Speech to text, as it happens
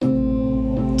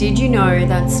Did you know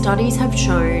that studies have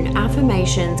shown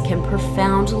affirmations can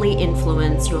profoundly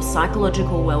influence your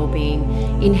psychological well-being,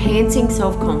 enhancing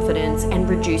self-confidence and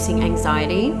reducing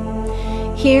anxiety?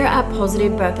 Here at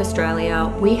Positive Birth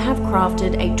Australia, we have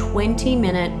crafted a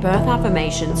 20-minute birth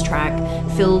affirmations track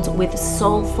filled with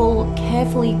soulful,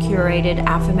 carefully curated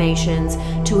affirmations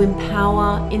to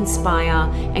empower, inspire,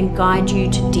 and guide you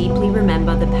to deeply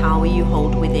remember the power you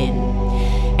hold within.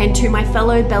 And to my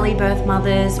fellow belly birth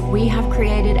mothers, we have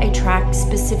created a track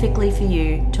specifically for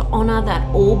you to honor that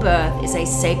all birth is a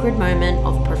sacred moment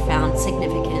of profound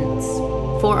significance.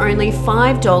 For only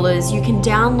 $5, you can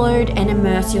download and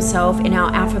immerse yourself in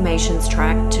our affirmations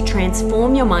track to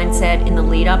transform your mindset in the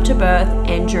lead up to birth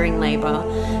and during labor,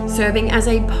 serving as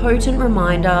a potent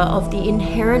reminder of the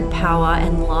inherent power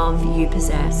and love you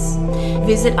possess.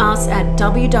 Visit us at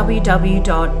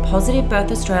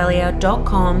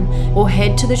www.positivebirthaustralia.com or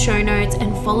head to the show notes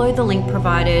and follow the link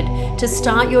provided to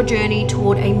start your journey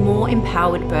toward a more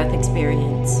empowered birth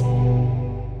experience.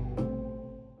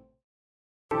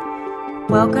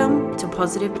 Welcome to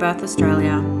Positive Birth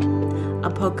Australia, a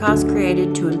podcast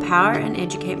created to empower and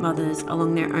educate mothers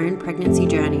along their own pregnancy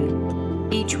journey.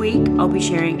 Each week, I'll be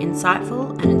sharing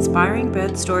insightful and inspiring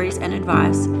birth stories and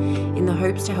advice in the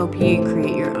hopes to help you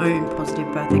create your own positive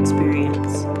birth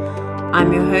experience.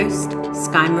 I'm your host,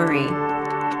 Sky Marie.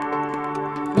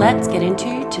 Let's get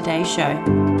into today's show.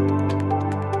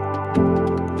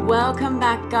 Welcome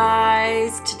back,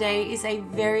 guys. Today is a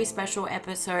very special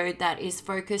episode that is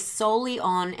focused solely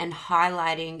on and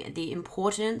highlighting the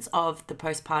importance of the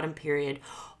postpartum period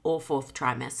or fourth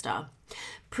trimester.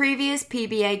 Previous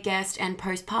PBA guest and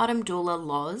postpartum doula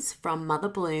Loz from Mother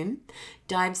Bloom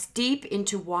dives deep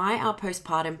into why our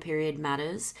postpartum period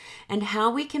matters and how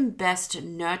we can best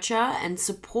nurture and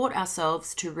support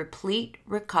ourselves to replete,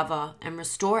 recover, and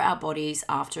restore our bodies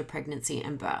after pregnancy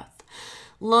and birth.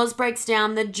 Loz breaks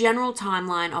down the general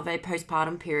timeline of a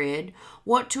postpartum period,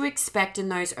 what to expect in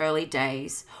those early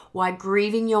days, why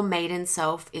grieving your maiden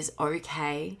self is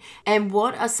okay, and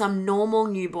what are some normal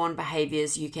newborn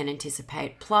behaviors you can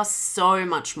anticipate, plus so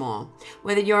much more.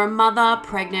 Whether you're a mother,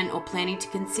 pregnant, or planning to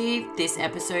conceive, this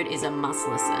episode is a must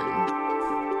listen.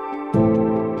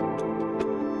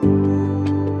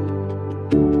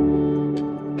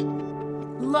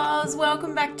 Loz,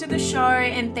 welcome back to the show,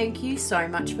 and thank you so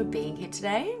much for being here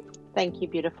today. Thank you,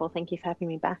 beautiful. Thank you for having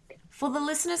me back. For the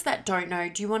listeners that don't know,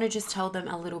 do you want to just tell them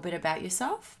a little bit about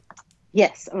yourself?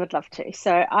 Yes, I would love to.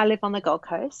 So I live on the Gold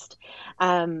Coast.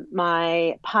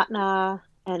 My partner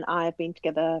and I have been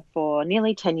together for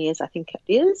nearly 10 years, I think it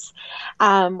is.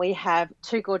 We have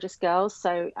two gorgeous girls.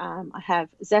 So I have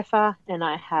Zephyr and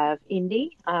I have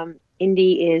Indy.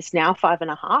 Indy is now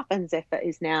 5.5 and Zephyr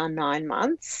is now 9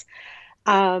 months.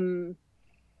 And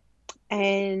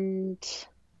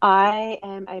I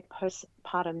am a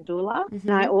postpartum doula, and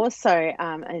I also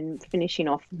am finishing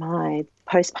off my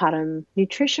postpartum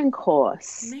nutrition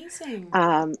course. Amazing.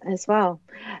 As well.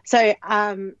 So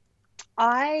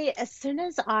as soon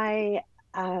as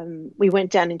we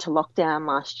went down into lockdown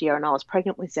last year and I was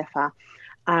pregnant with Zephyr,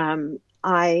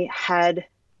 I had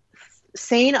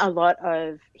seen a lot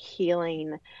of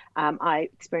healing. I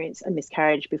experienced a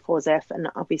miscarriage before Zeph, and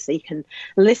obviously you can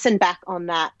listen back on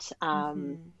that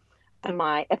in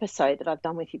my episode that I've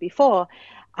done with you before.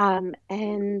 And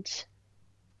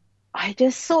I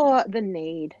just saw the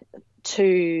need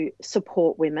to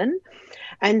support women.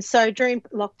 And so during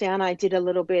lockdown, I did a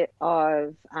little bit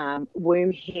of womb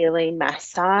healing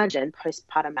massage and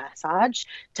postpartum massage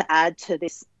to add to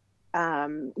this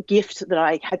gift that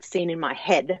I had seen in my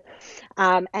head.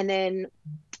 And then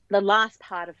the last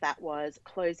part of that was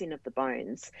closing of the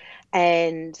bones.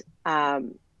 And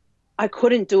I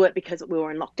couldn't do it because we were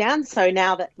in lockdown. So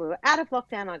now that we were out of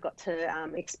lockdown, I got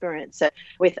to experience it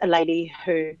with a lady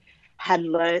who had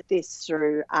learned this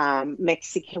through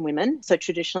Mexican women, so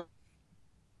traditional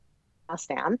passed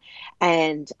down.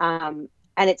 And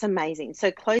it's amazing.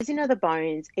 So closing of the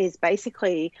bones is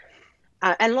basically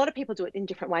and a lot of people do it in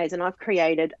different ways, and I've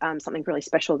created something really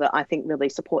special that I think really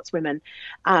supports women,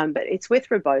 but it's with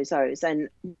Rebozos. And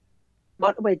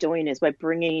what we're doing is we're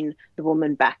bringing the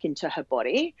woman back into her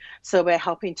body. So we're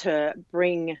helping to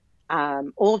bring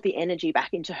all of the energy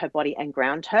back into her body and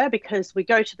ground her, because we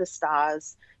go to the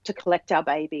stars to collect our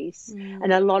babies.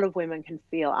 And a lot of women can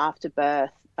feel after birth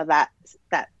that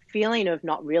feeling of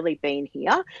not really being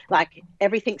here, like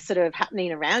everything's sort of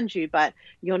happening around you, but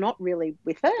you're not really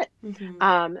with it.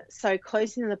 So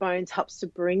closing the bones helps to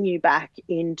bring you back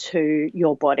into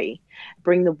your body,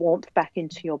 bring the warmth back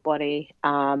into your body,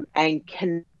 and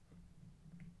connect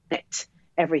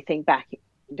everything back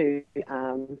into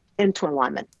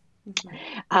alignment.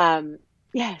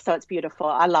 Yeah, so it's beautiful.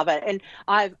 I love it, and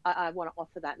I want to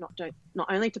offer that not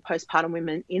only to postpartum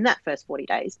women in that first 40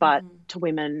 days, but to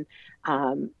women,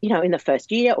 in the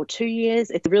first year or 2 years.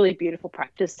 It's a really beautiful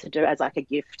practice to do as like a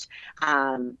gift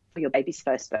for your baby's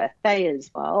first birthday as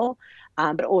well,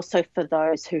 but also for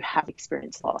those who have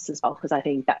experienced loss as well, because I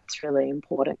think that's really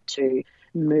important to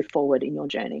move forward in your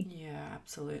journey. Yeah,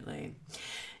 absolutely.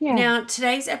 Yeah. Now,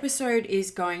 today's episode is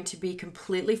going to be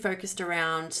completely focused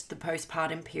around the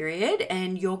postpartum period,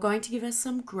 and you're going to give us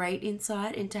some great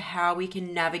insight into how we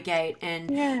can navigate and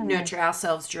Yeah. nurture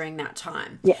ourselves during that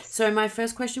time. Yes. So, my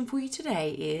first question for you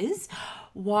today is,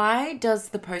 why does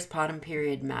the postpartum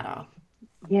period matter?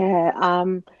 Yeah.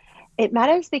 It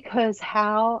matters because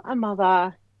how a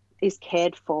mother is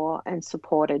cared for and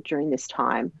supported during this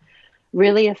time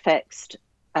really affects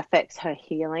her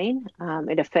healing.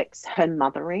 It affects her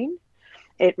mothering.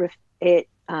 It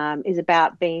is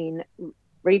about being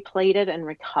repleted and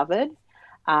recovered.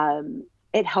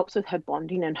 It helps with her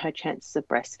bonding and her chances of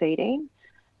breastfeeding,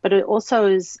 but it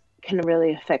also can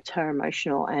really affect her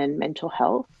emotional and mental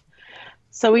health.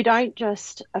 So we don't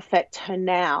just affect her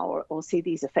now or see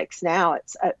these effects now.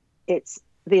 It's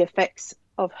the effects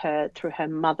of her through her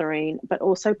mothering, but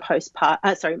also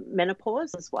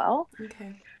menopause as well.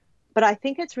 Okay. But I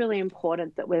think it's really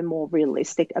important that we're more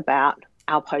realistic about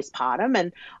our postpartum.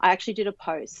 And I actually did a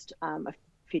post a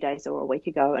few days or a week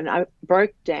ago, and I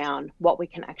broke down what we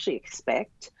can actually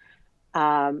expect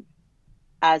um,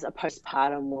 as a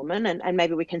postpartum woman, and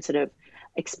maybe we can sort of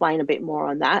explain a bit more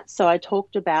on that. So I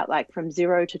talked about like from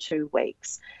 0 to 2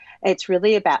 weeks. It's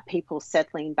really about people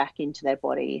settling back into their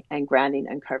body and grounding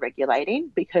and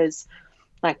co-regulating, because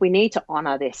like we need to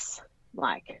honor this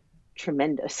like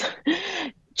tremendous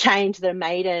change that a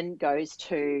maiden goes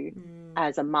to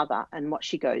as a mother and what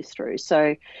she goes through.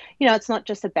 So, it's not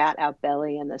just about our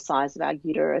belly and the size of our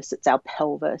uterus, it's our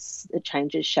pelvis that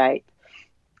changes shape.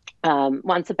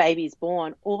 Once a baby is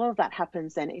born, all of that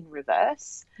happens then in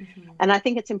reverse. And I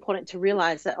think it's important to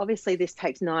realize that obviously this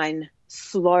takes 9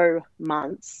 slow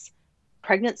months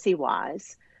pregnancy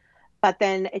wise, but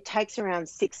then it takes around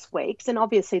 6 weeks. And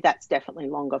obviously that's definitely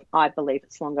longer. I believe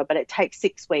it's longer, but it takes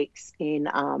 6 weeks in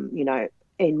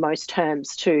most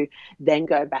terms to then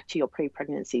go back to your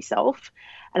pre-pregnancy self.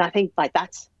 And I think like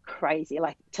that's crazy.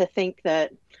 Like to think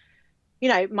that,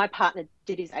 my partner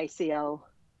did his ACL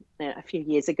a few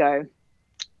years ago,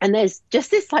 and there's just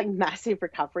this like massive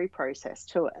recovery process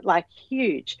to it, like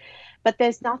huge, but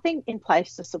there's nothing in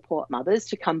place to support mothers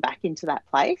to come back into that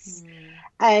place.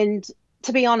 And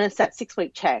to be honest, that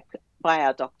 6-week check by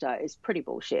our doctor is pretty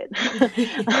bullshit.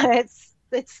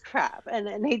 It's crap, and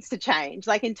it needs to change.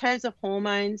 Like in terms of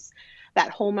hormones,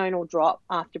 that hormonal drop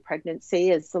after pregnancy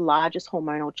is the largest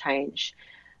hormonal change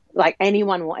like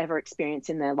anyone will ever experience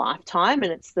in their lifetime,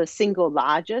 and it's the single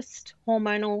largest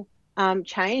hormonal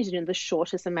change in the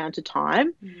shortest amount of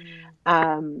time.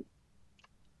 And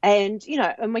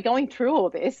and we're going through all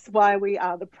this while we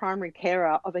are the primary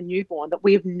carer of a newborn that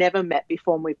we've never met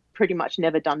before, and we've pretty much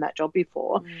never done that job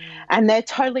before, and they're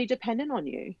totally dependent on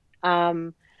you.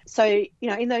 So,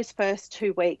 in those first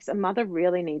 2 weeks, a mother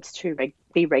really needs to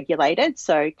be regulated.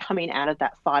 So coming out of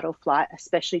that fight or flight,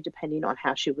 especially depending on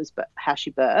how she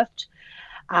birthed,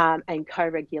 and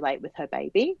co-regulate with her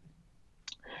baby.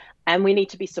 And we need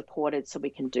to be supported so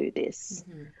we can do this.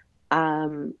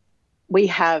 We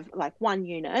have like one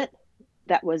unit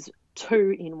that was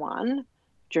 2 in 1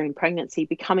 during pregnancy,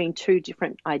 becoming 2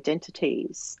 different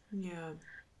identities.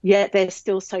 Yet they're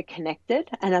still so connected,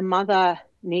 and a mother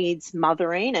needs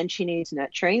mothering and she needs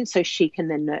nurturing so she can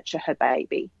then nurture her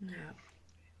baby.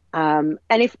 And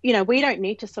if, we don't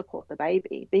need to support the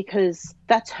baby because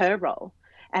that's her role.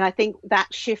 And I think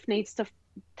that shift needs to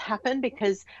happen,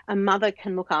 because a mother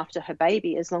can look after her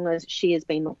baby as long as she has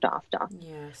been looked after.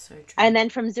 Yeah, so true. And then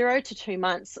from 0 to 2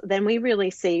 months, then we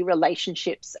really see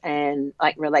relationships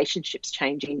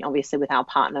changing, obviously with our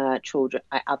partner, children,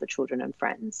 other children and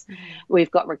friends.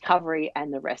 We've got recovery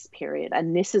and the rest period.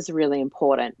 And this is really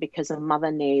important because a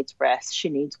mother needs rest. She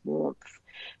needs warmth.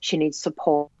 She needs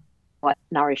support,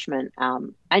 nourishment.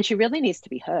 And she really needs to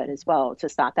be heard as well to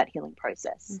start that healing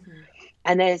process.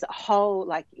 And there's a whole,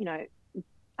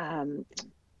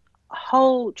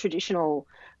 whole traditional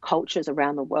cultures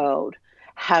around the world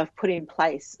have put in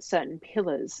place certain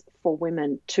pillars for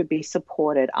women to be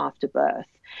supported after birth.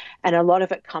 And a lot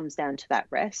of it comes down to that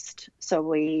rest. So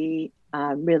we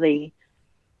really,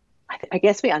 I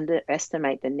guess we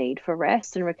underestimate the need for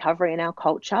rest and recovery in our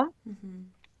culture.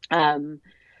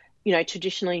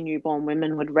 Traditionally newborn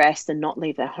women would rest and not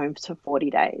leave their homes for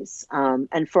 40 days.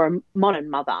 And for a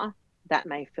modern mother, that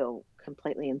may feel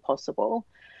completely impossible.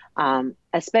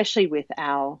 especially with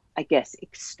our, I guess,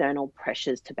 external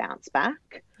pressures to bounce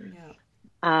back.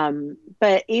 Yeah.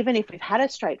 But even if we've had a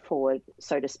straightforward,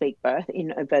 so to speak, birth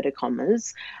in inverted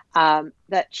commas,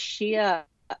 that sheer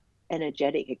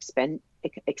energetic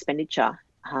expenditure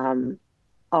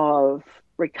of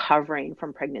recovering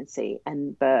from pregnancy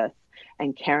and birth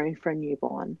and caring for a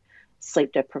newborn,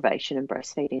 sleep deprivation and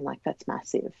breastfeeding, like that's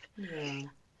massive. Yeah.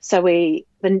 So the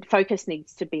focus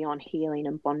needs to be on healing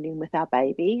and bonding with our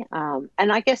baby.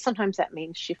 And I guess sometimes that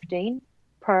means shifting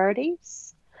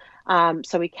priorities.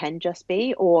 So we can just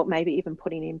be, or maybe even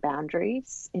putting in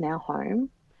boundaries in our home.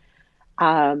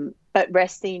 But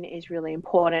resting is really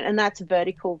important, and that's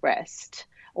vertical rest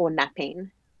or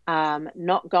napping.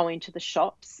 Not going to the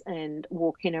shops and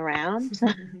walking around,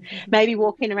 maybe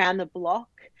walking around the block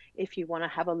if you want to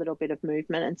have a little bit of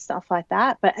movement and stuff like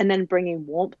that. And then bringing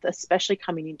warmth, especially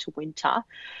coming into winter,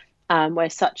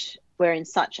 we're in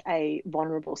such a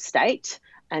vulnerable state,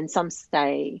 and some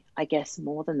stay, I guess,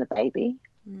 more than the baby,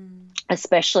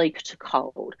 especially to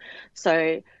cold.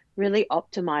 So really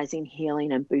optimizing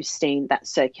healing and boosting that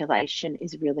circulation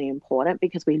is really important,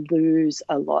 because we lose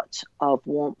a lot of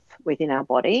warmth within our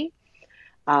body.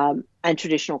 And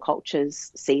traditional cultures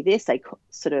see this. They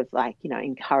sort of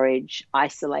encourage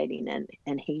isolating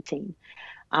and heating.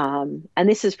 And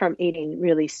this is from eating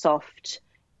really soft,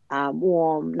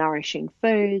 warm, nourishing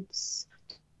foods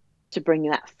to bring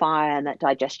that fire and that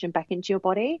digestion back into your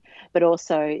body, but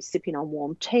also sipping on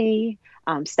warm tea,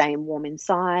 staying warm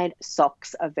inside.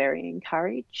 Socks are very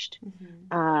encouraged.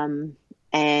 And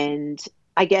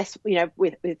I guess,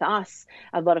 with us,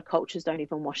 a lot of cultures don't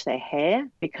even wash their hair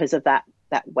because of that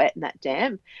wet and that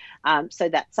damp. So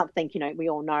that's something, we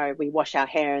all know. We wash our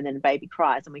hair and then the baby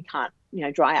cries and we can't,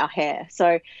 dry our hair.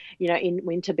 So, in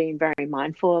winter, being very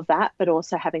mindful of that, but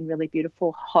also having really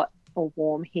beautiful hot or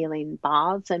warm healing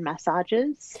baths and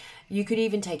massages. You could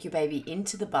even take your baby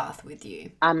into the bath with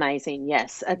you. Amazing.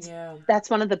 Yes. That's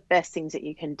one of the best things that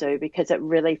you can do, because it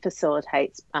really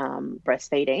facilitates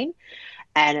breastfeeding.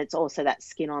 And it's also that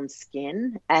skin on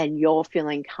skin, and you're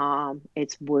feeling calm.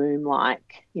 It's womb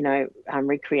like,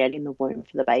 recreating the womb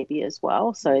for the baby as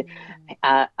well. So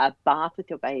a bath with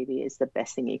your baby is the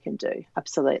best thing you can do.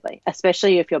 Absolutely.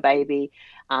 Especially if your baby,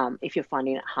 if you're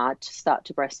finding it hard to start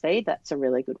to breastfeed, that's a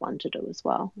really good one to do as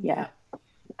well. Yeah.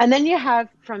 And then you have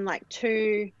from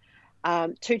 2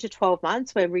 to 12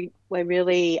 months where we're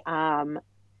really,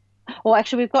 well,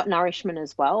 actually, we've got nourishment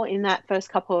as well in that first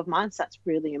couple of months. That's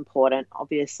really important.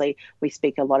 Obviously, we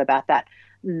speak a lot about that,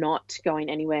 not going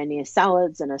anywhere near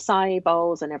salads and acai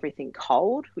bowls and everything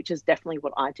cold, which is definitely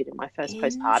what I did in my first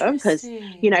postpartum, because,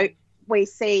 we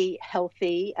see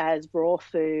healthy as raw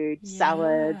food,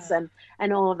 salads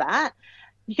and all of that.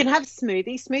 You can have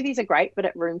smoothies. Smoothies are great, but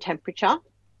at room temperature.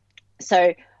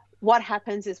 So what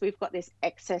happens is we've got this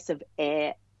excess of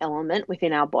air element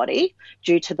within our body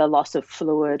due to the loss of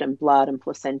fluid and blood and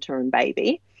placenta and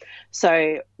baby.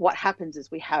 So what happens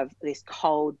is we have this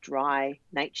cold, dry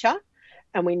nature,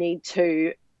 and we need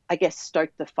to, I guess,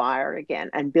 stoke the fire again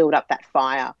and build up that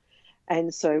fire.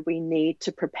 And so we need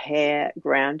to prepare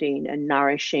grounding and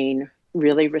nourishing,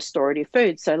 really restorative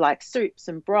foods. So like soups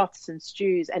and broths and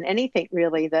stews and anything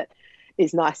really that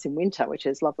is nice in winter, which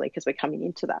is lovely because we're coming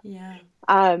into that. Yeah.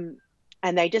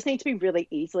 And they just need to be really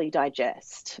easily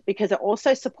digest, because it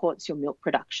also supports your milk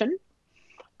production.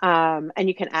 And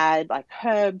you can add like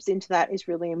herbs into that is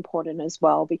really important as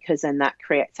well, because then that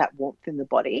creates that warmth in the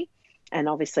body. And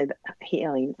obviously the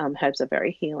healing, herbs are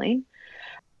very healing.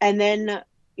 And then,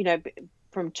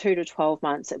 from 2 to 12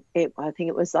 months, I think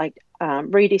it was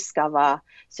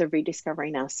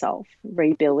rediscovering ourselves,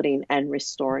 rebuilding and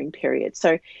restoring period.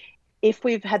 So if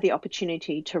we've had the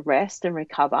opportunity to rest and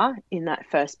recover in that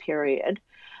first period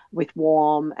with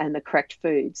warm and the correct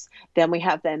foods, then we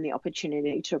have the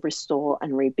opportunity to restore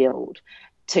and rebuild,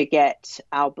 to get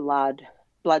our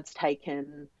bloods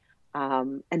taken,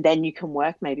 and then you can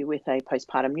work maybe with a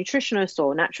postpartum nutritionist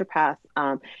or naturopath,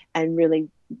 and really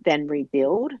then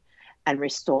rebuild and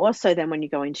restore. So then when you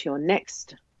go into your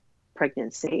next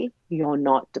pregnancy, you're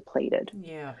not depleted.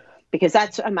 Yeah. Because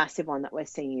that's a massive one that we're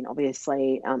seeing,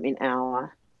 obviously, in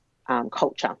our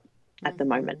culture at the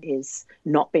moment, is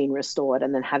not being restored,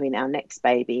 and then having our next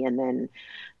baby and then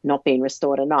not being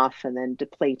restored enough and then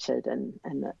depleted, and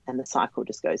the cycle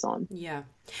just goes on. Yeah.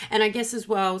 And I guess as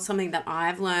well, something that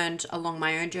I've learned along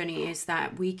my own journey is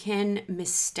that we can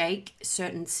mistake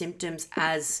certain symptoms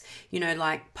as,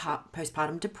 like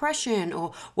postpartum depression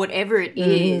or whatever it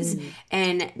is.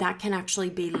 And that can actually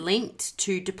be linked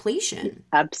to depletion.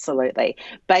 Absolutely.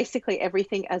 Basically,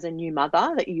 everything as a new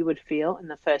mother that you would feel in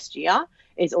the first year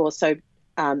is also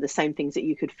the same things that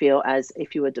you could feel as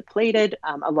if you were depleted.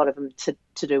 A lot of them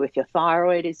to do with your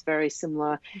thyroid is very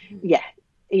similar. Yeah.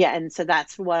 And so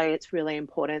that's why it's really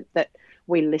important that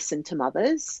we listen to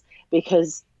mothers,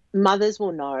 because mothers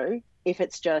will know if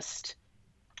it's just,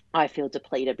 I feel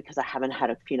depleted because I haven't had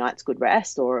a few nights good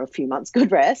rest or a few months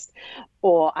good rest,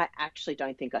 or I actually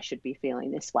don't think I should be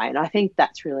feeling this way. And I think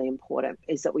that's really important,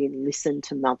 is that we listen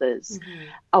to mothers.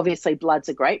 Obviously, bloods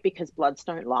are great because bloods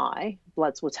don't lie.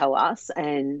 Bloods will tell us.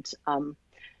 And,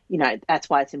 that's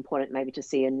why it's important maybe to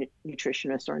see a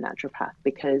nutritionist or a naturopath,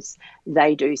 because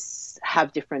they do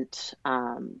have different,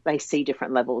 they see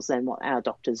different levels than what our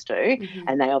doctors do.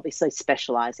 And they obviously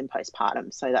specialize in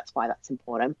postpartum. So that's why that's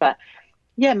important. But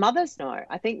yeah, mothers know.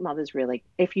 I think mothers really,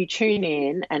 if you tune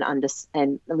in and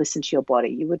listen to your body,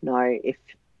 you would know if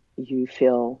you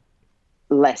feel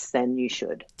less than you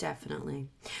should. Definitely.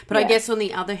 But I guess on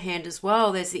the other hand as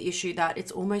well, there's the issue that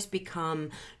it's almost become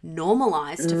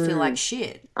normalized to feel like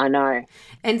shit. I know.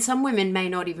 And some women may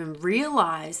not even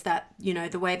realize that,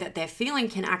 the way that they're feeling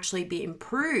can actually be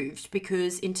improved,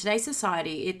 because in today's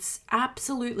society, it's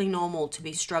absolutely normal to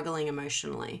be struggling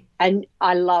emotionally. And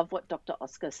I love what Dr.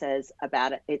 Oscar says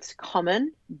about it. It's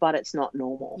common, but it's not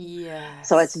normal. Yes.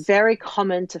 So it's very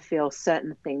common to feel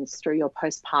certain things through your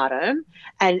postpartum.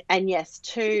 And yes,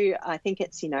 too, I think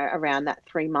it's, around that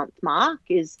 3-month mark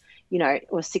is,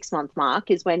 or 6-month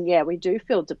mark is when, we do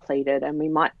feel depleted, and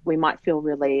we might feel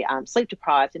really sleep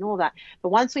deprived and all that. But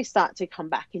once we start to come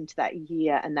back into that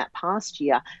year and that past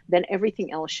year, then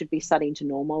everything else should be starting to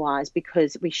normalize,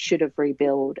 because we should have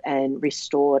rebuilt and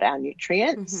restored our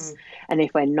nutrients. And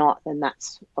if we're not, then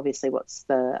that's obviously what's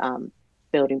the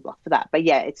building block for that. But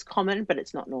it's common, but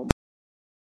it's not normal.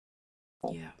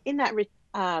 Yeah. In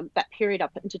that period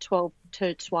up into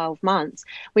 12 months,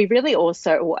 we really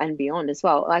also, and beyond as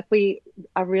well, like we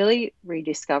are really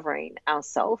rediscovering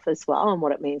ourselves as well, and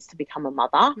what it means to become a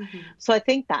mother. So I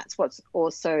think that's what's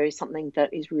also something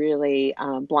that is really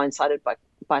blindsided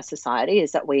by society,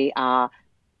 is that we are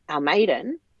our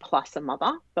maiden plus a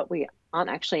mother, but we aren't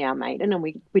actually our maiden, and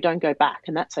we don't go back,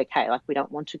 and that's okay. Like, we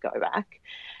don't want to go back.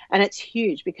 And it's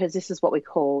huge, because this is what we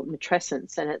call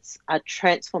matrescence, and it's a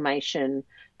transformation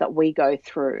that we go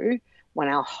through when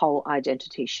our whole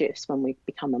identity shifts, when we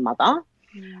become a mother.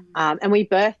 And we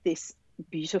birth this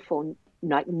beautiful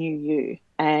new you.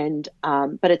 And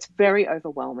but it's very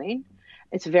overwhelming.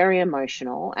 It's very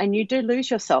emotional, and you do lose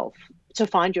yourself to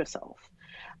find yourself.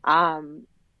 And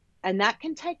that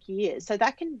can take years. So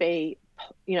that can be,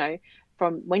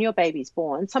 from when your baby's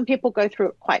born. Some people go through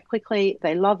it quite quickly.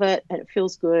 They love it and it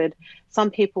feels good.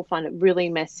 Some people find it really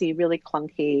messy, really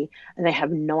clunky, and they have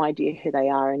no idea who they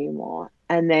are anymore.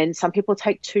 And then some people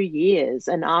take 2 years.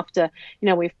 And after,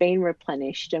 we've been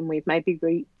replenished and we've maybe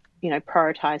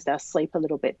prioritized our sleep a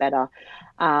little bit better,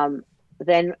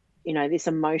 then, this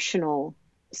emotional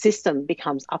system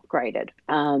becomes upgraded.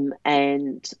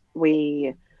 And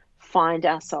we find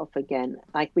ourselves again,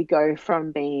 like we go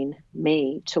from being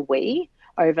me to we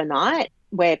overnight,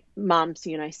 where mums,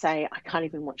 say, I can't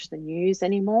even watch the news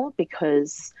anymore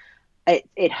because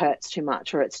it hurts too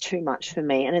much, or it's too much for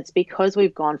me. And it's because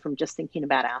we've gone from just thinking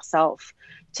about ourselves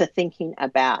to thinking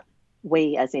about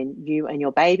we, as in you and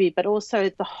your baby, but also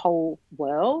the whole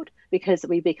world, because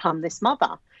we become this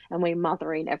mother and we're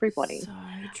mothering everybody. So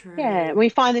true. Yeah, we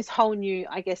find this whole new,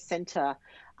 center.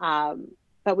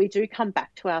 But we do come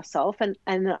back to ourselves.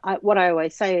 And what I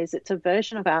always say is it's a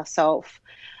version of ourselves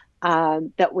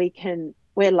that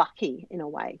we're lucky in a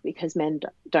way, because men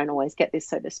don't always get this,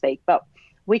 so to speak. But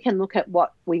we can look at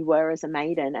what we were as a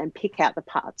maiden and pick out the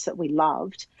parts that we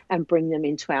loved and bring them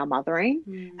into our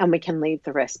mothering, and we can leave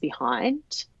the rest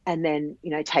behind, and then,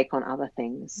 take on other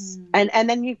things. And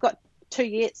then you've got 2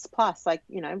 years plus,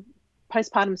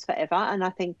 postpartum's forever, and I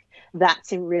think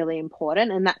that's really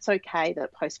important, and that's okay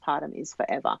that postpartum is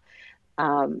forever,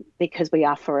 because we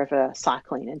are forever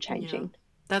cycling and changing. Yeah.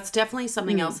 That's definitely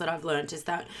something else that I've learned, is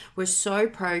that we're so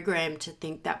programmed to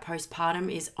think that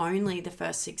postpartum is only the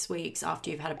first 6 weeks after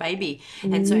you've had a baby,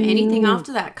 and so anything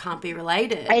after that can't be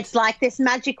related. It's like this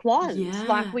magic wand. Yeah.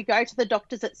 Like, we go to the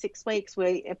doctors at 6 weeks,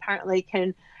 we apparently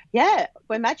can,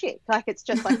 we're magic. Like, it's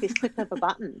just like this click of a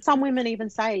button. Some women even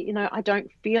say, I don't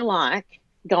feel like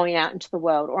going out into the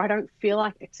world, or I don't feel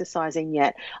like exercising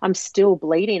yet. I'm still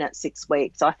bleeding at 6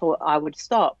 weeks. I thought I would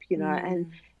stop,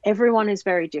 and everyone is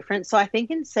very different. So I think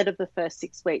instead of the first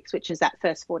 6 weeks, which is that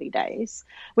first 40 days,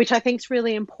 which I think is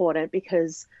really important,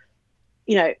 because,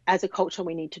 as a culture,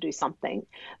 we need to do something.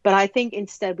 But I think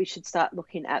instead we should start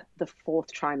looking at the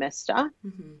 4th trimester,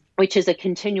 which is a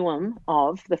continuum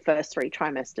of the first 3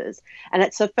 trimesters. And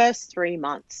it's the first 3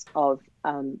 months of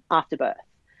after birth.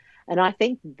 And I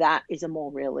think that is a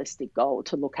more realistic goal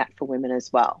to look at for women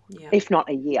as well, if not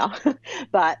a year.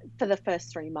 But for the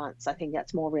first 3 months, I think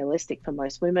that's more realistic for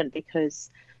most women because,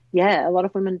 a lot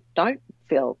of women don't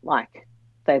feel like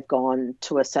they've gone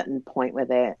to a certain point where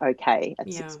they're okay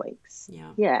at 6 weeks.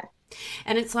 Yeah.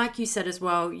 And it's like you said as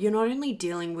well, you're not only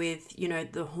dealing with,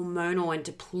 the hormonal and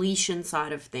depletion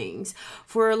side of things.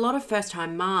 For a lot of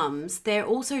first-time mums, they're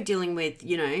also dealing with,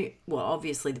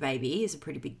 obviously the baby is a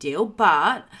pretty big deal,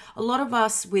 but a lot of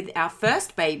us with our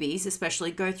first babies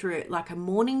especially go through like a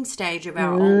mourning stage of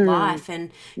our old life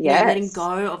and letting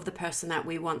go of the person that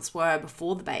we once were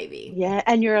before the baby. Yeah,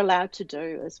 and you're allowed to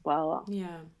do as well.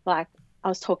 Yeah. Like I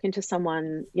was talking to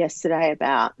someone yesterday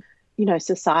about,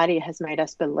 society has made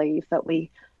us believe that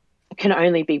we can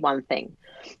only be one thing.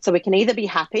 So we can either be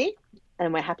happy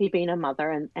and we're happy being a mother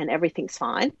and everything's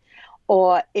fine,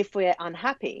 or if we're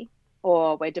unhappy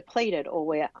or we're depleted or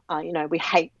we're, we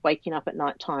hate waking up at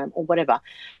night time or whatever,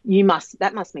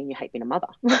 that must mean you hate being a mother.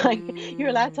 Like you're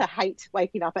allowed to hate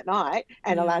waking up at night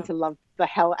and allowed to love the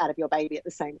hell out of your baby at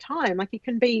the same time. Like it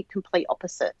can be complete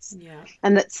opposites. Yeah.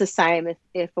 And that's the same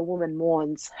if a woman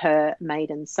mourns her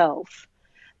maiden self,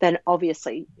 then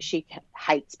obviously she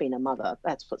hates being a mother.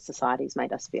 That's what society's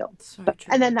made us feel.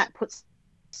 And then that puts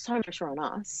so much pressure on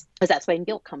us because that's when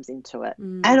guilt comes into it.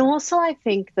 And also I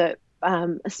think that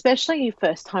especially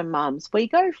first-time mums, we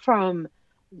go from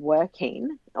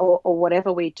working or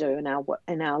whatever we do in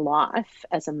our life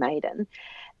as a maiden,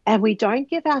 and we don't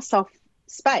give ourselves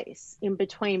space in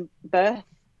between birth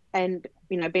and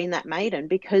being that maiden,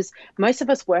 because most of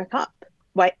us work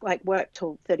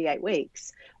till 38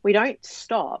 weeks. We don't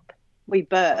stop. We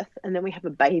birth and then we have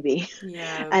a baby.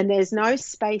 Yeah. And there's no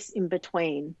space in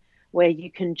between where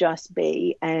you can just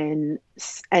be and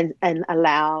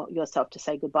allow yourself to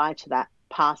say goodbye to that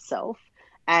past self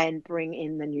and bring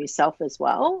in the new self as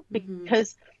well.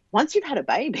 Because once you've had a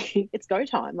baby, it's go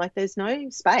time. Like there's no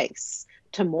space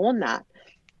to mourn that,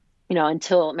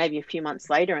 until maybe a few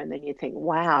months later, and then you think,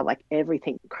 wow, like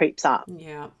everything creeps up.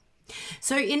 Yeah.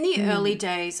 So in the early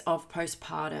days of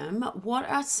postpartum, what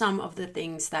are some of the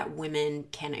things that women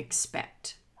can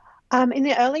expect? In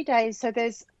the early days, so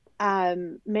there's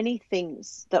many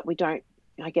things that we don't,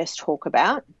 I guess, talk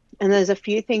about. And there's a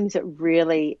few things that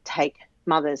really take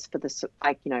mothers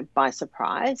by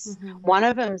surprise. One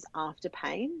of them is after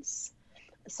pains.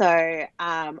 So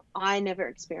I never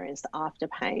experienced after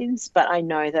pains, but I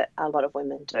know that a lot of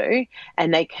women do,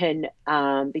 and they can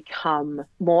become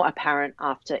more apparent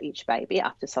after each baby,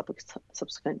 after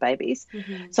subsequent babies.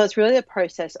 So it's really a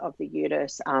process of the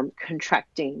uterus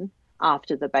contracting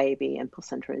after the baby and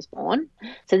placenta is born.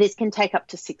 So this can take up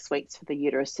to 6 weeks for the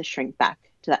uterus to shrink back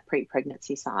to that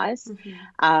pre-pregnancy size.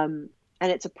 And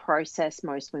it's a process.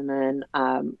 Most women,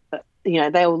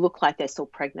 they will look like they're still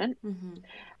pregnant.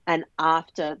 And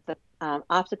after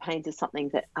pains is something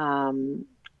that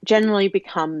generally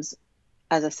becomes,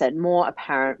 as I said, more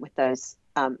apparent with those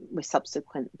with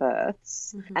subsequent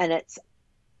births, and it's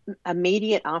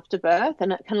immediate after birth,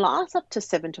 and it can last up to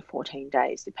 7 to 14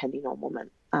 days depending on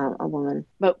a woman.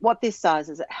 But what this does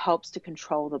is it helps to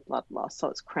control the blood loss. So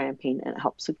it's cramping and it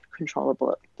helps to control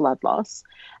the blood loss.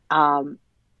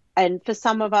 And for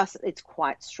some of us, it's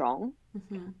quite strong.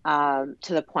 To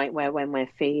the point where when we're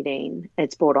feeding,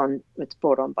 it's brought on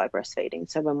by breastfeeding.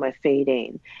 So when we're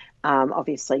feeding,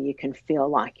 obviously you can feel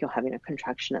like you're having a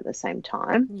contraction at the same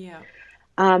time. Yeah.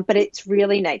 But it's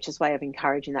really nature's way of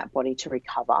encouraging that body to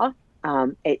recover.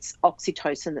 It's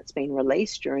oxytocin that's been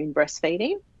released during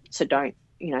breastfeeding. So don't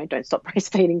stop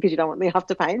breastfeeding because you don't want the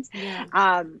after pains.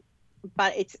 Yeah.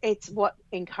 But it's what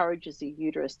encourages the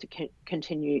uterus to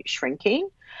continue shrinking.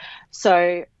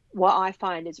 So what I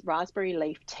find is raspberry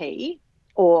leaf tea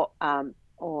or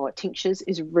tinctures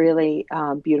is really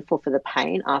beautiful for the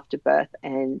pain after birth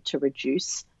and to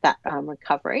reduce that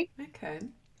recovery. Okay.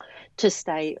 To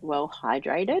stay well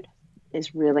hydrated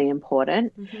is really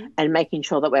important, and making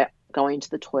sure that we're going to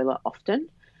the toilet often.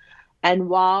 And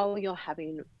while you're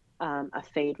having a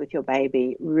feed with your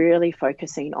baby, really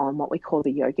focusing on what we call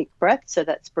the yogic breath. So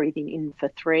that's breathing in for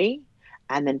 3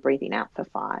 and then breathing out for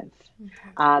 5.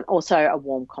 Okay. Also, a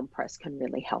warm compress can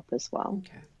really help as well.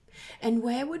 Okay. And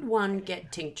where would one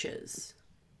get tinctures?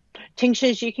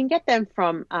 Tinctures, you can get them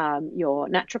from your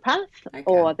naturopath,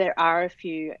 or there are a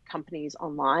few companies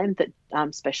online that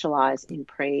specialise in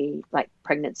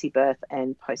pregnancy, birth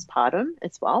and postpartum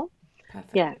as well.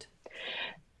 Perfect. Yeah.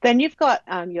 Then you've got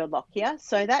your lochia.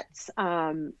 So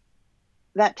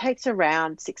that takes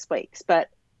around 6 weeks. But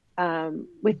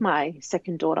with my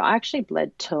second daughter, I actually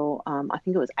bled till I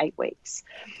think it was 8 weeks.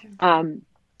 Okay.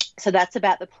 So that's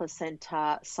about the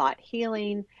placenta site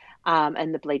healing.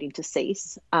 and the bleeding to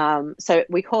cease. So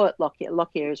we call it Lockyer.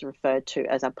 Lockyer is referred to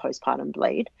as a postpartum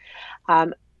bleed.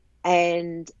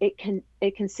 And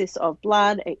it consists of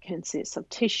blood, it consists of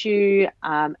tissue,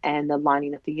 and the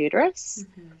lining of the uterus.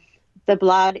 Mm-hmm. The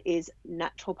blood is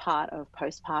natural part of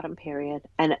postpartum period,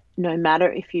 and no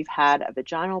matter if you've had a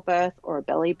vaginal birth or a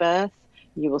belly birth,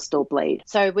 you will still bleed.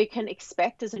 So we can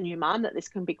expect as a new mum that this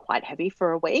can be quite heavy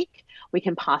for a week. We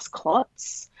can pass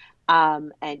clots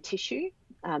and tissue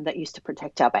that used to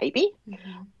protect our baby.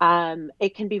 Mm-hmm.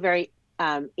 It can be very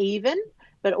even,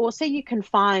 but also you can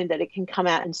find that it can come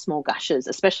out in small gushes,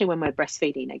 especially when we're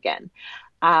breastfeeding again.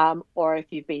 Or if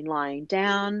you've been lying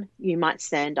down, you might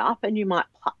stand up and you might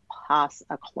pass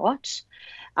a clot.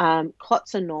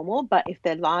 Clots are normal, but if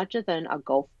they're larger than a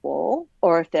golf ball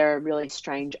or if they're a really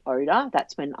strange odor,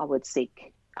 that's when I would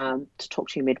seek to talk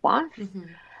to your midwife.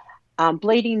 Mm-hmm.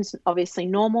 Bleeding's obviously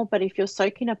normal, but if you're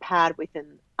soaking a pad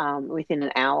within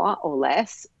an hour or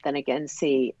less, then again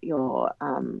see your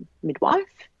midwife.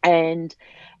 And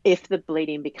if the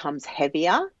bleeding becomes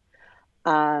heavier,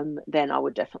 then I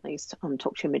would definitely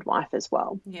talk to your midwife as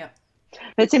well. Yeah.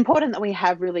 But it's important that we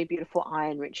have really beautiful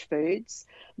iron-rich foods.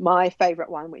 My favourite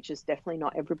one, which is definitely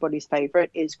not everybody's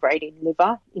favourite, is grating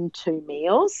liver into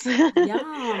meals.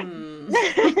 Yum.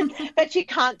 But you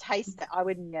can't taste it. I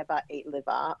would never eat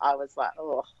liver. I was like,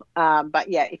 oh. But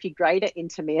yeah, if you grate it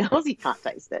into meals, you can't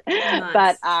taste it. Nice.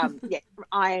 But yeah,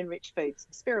 iron-rich foods.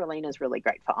 Spirulina is really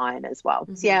great for iron as well.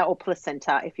 Mm-hmm. So, yeah, or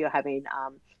placenta if you're having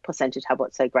placenta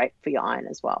tablets, they're great for your iron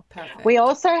as well. Perfect. We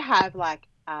also have like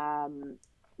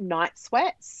night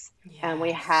sweats. Yes. And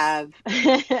we have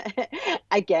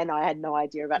again, I had no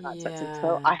idea about night sweats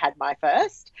until I had my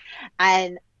first,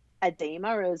 and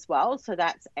edema as well. So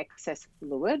that's excess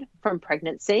fluid from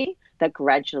pregnancy that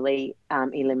gradually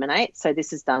eliminates. So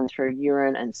this is done through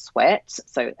urine and sweat.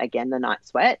 So again, the night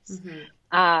sweats.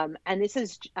 Mm-hmm. And this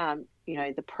is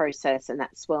the process and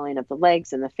that swelling of the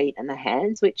legs and the feet and the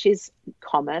hands, which is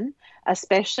common,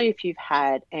 especially if you've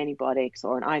had antibiotics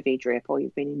or an IV drip or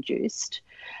you've been induced.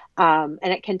 And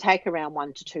it can take around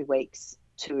 1 to 2 weeks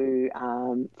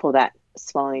for that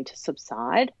swelling to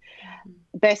subside.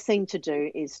 Mm-hmm. Best thing to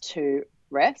do is to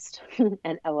rest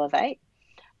and elevate.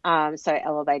 So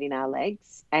elevating our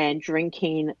legs and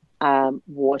drinking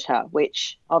water,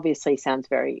 which obviously sounds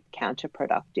very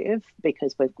counterproductive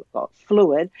because we've got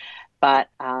fluid, but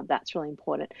that's really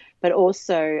important. But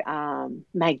also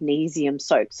magnesium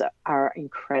soaks are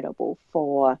incredible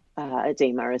for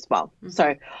edema as well. Mm-hmm.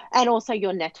 So, and also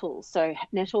your nettles. So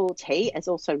nettle tea is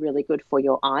also really good for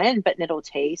your iron, but nettle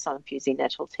tea, so infusing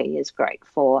nettle tea is great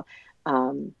for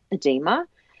edema.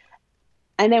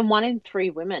 And then 1 in 3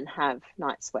 women have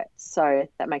night sweats. So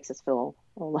that makes us feel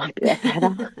a lot bit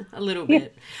better. A little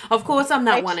bit. Of course, I'm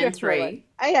that 1 in 3. Fluid.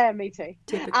 Oh, yeah, me too.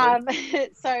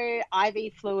 Typically. So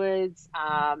IV fluids,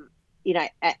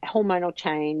 hormonal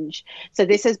change. So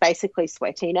this is basically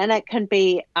sweating, and it can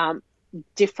be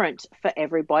different for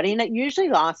everybody, and it usually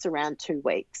lasts around 2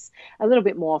 weeks, a little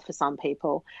bit more for some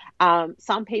people.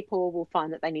 Some people will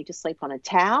find that they need to sleep on a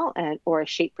towel or a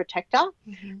sheet protector.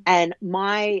 Mm-hmm. And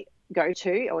my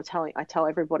go-to, I tell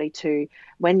everybody to,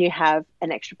 when you have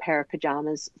an extra pair of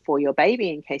pajamas for your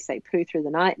baby in case they poo through the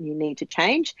night and you need to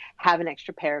change, have an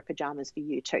extra pair of pajamas for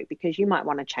you too, because you might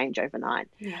want to change overnight.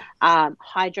 Yeah.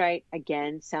 Hydrate,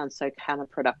 again, sounds so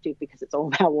counterproductive because it's all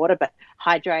about water, but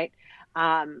hydrate.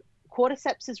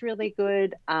 Cordyceps is really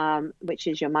good, which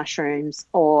is your mushrooms,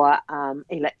 or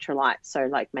electrolytes. So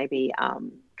like maybe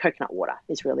coconut water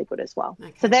is really good as well.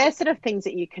 Okay. So they're sort of things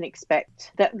that you can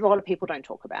expect that a lot of people don't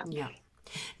talk about. Yeah.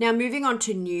 Now, moving on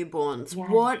to newborns,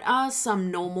 what are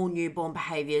some normal newborn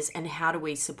behaviours and how do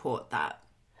we support that?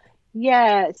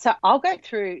 Yeah, so I'll go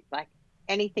through like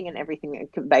anything and everything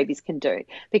that babies can do,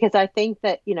 because I think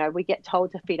that, we get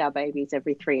told to feed our babies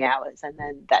every 3 hours and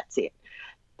then that's it.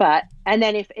 And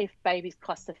then if babies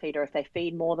cluster feed, or if they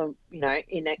feed more than,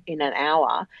 in an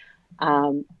hour,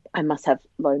 I must have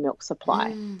low milk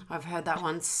supply. I've heard that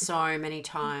one so many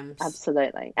times.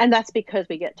 Absolutely. And that's because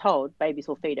we get told babies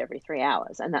will feed every 3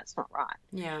 hours, and that's not right.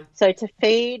 Yeah. So to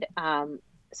feed,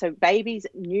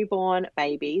 newborn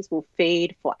babies will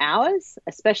feed for hours,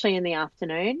 especially in the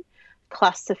afternoon,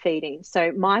 cluster feeding.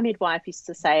 So my midwife used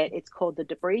to say it's called the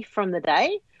debrief from the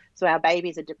day. So our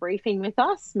babies are debriefing with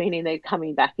us, meaning they're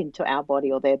coming back into our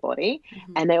body or their body,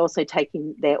 mm-hmm. and they're also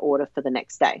taking their order for the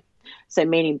next day. So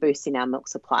meaning boosting our milk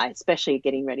supply, especially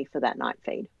getting ready for that night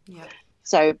feed. Yep.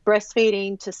 So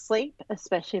breastfeeding to sleep,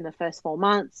 especially in the first 4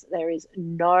 months, there is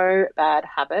no bad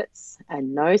habits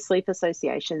and no sleep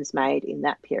associations made in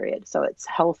that period. So it's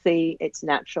healthy, it's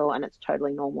natural, and it's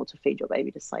totally normal to feed your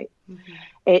baby to sleep. Mm-hmm.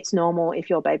 It's normal if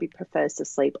your baby prefers to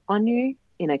sleep on you,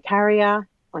 in a carrier,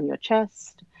 on your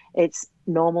chest. It's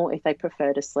normal if they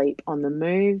prefer to sleep on the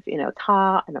move, in a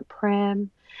car, in a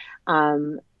pram.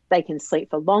 They can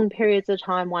sleep for long periods of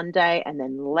time one day and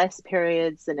then less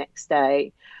periods the next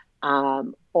day.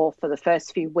 Or for the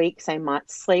first few weeks, they might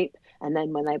sleep, and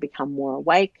then when they become more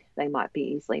awake, they might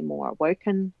be easily more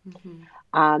awoken.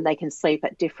 Mm-hmm. They can sleep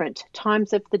at different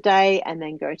times of the day and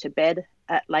then go to bed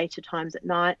at later times at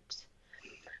night.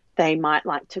 They might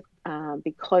like to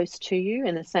be close to you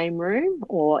in the same room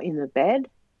or in the bed.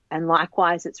 And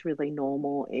likewise, it's really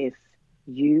normal if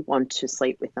you want to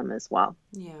sleep with them as well.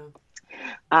 Yeah.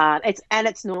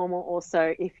 It's normal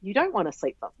also if you don't want to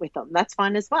sleep with them. That's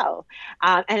fine as well.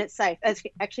 And it's safe.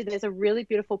 Actually, there's a really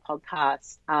beautiful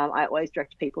podcast. I always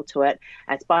direct people to it.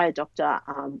 It's by a doctor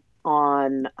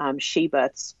on She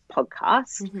Births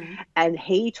podcast. Mm-hmm. And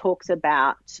he talks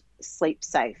about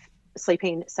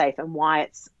sleeping safe and why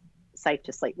it's safe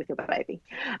to sleep with your baby.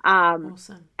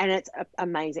 Awesome. And it's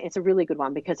amazing. It's a really good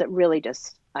one because it really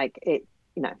just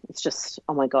it's just,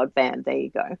 oh my God, bam, there you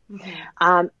go.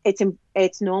 Mm-hmm.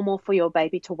 It's normal for your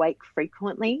baby to wake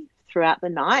frequently throughout the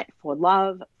night for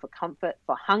love, for comfort,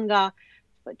 for hunger,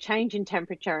 for change in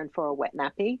temperature, and for a wet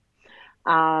nappy.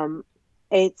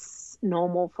 It's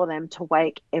normal for them to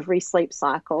wake every sleep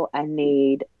cycle and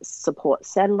need support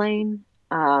settling,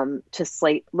 to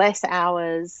sleep less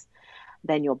hours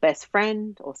than your best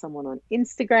friend or someone on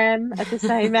Instagram at the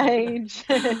same age.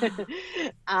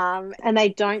 And they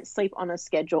don't sleep on a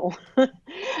schedule.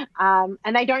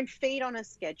 And they don't feed on a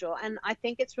schedule. And I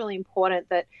think it's really important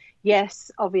that,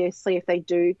 yes, obviously, if they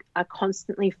are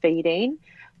constantly feeding,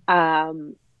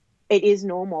 it is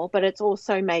normal, but it's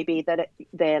also maybe that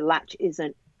their latch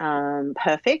isn't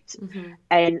perfect. Mm-hmm.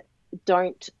 And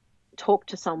don't talk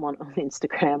to someone on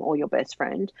Instagram or your best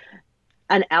friend.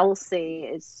 An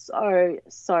LC is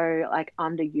so like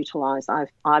underutilized.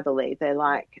 I believe they're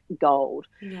like gold.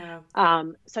 Yeah.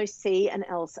 So see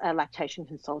a lactation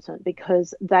consultant,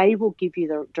 because they will give you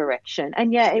the direction.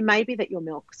 And yeah, it may be that your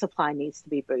milk supply needs to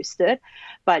be boosted,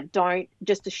 but don't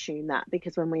just assume that,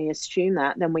 because when we assume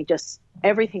that, then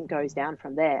everything goes down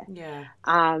from there. Yeah.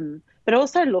 But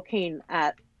also looking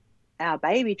at our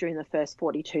baby during the first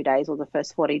 42 days or the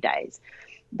first 40 days.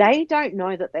 They don't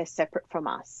know that they're separate from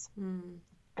us. Mm.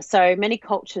 So many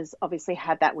cultures obviously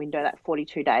have that window, that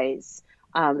 42 days,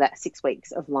 that 6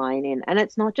 weeks of lying in. And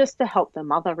it's not just to help the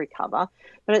mother recover,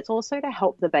 but it's also to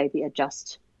help the baby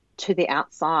adjust to the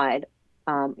outside,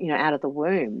 out of the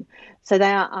womb. So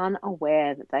they are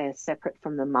unaware that they are separate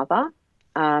from the mother,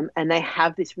 and they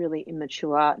have this really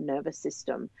immature nervous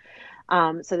system.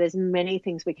 So there's many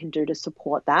things we can do to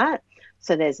support that.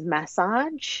 So there's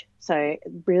massage. So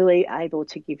really able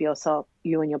to give you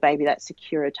and your baby that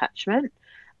secure attachment.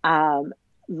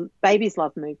 Babies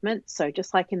love movement. So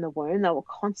just like in the womb, they will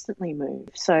constantly move.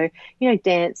 So,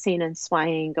 dancing and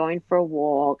swaying, going for a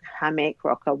walk, hammock,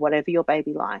 rocker, whatever your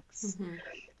baby likes. Mm-hmm.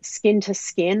 Skin to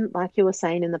skin, like you were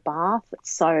saying in the bath.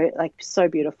 It's so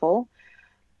beautiful.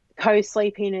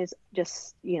 Co-sleeping is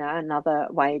just, another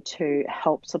way to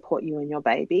help support you and your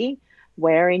baby.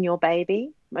 Wearing your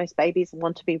baby. Most babies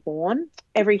want to be worn.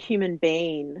 Every human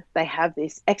being, they have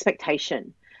this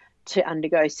expectation to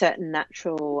undergo certain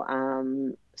natural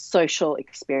social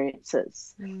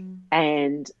experiences. Mm.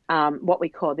 And what we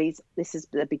call this is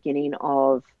the beginning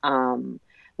of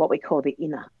what we call the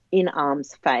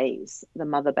in-arms phase, the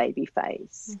mother-baby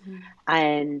phase. Mm-hmm.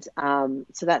 And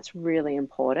so that's really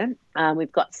important.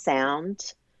 We've got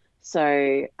sound.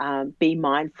 So be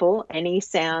mindful. Any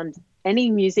sound,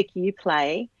 any music you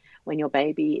play when your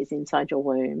baby is inside your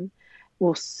womb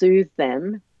will soothe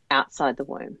them outside the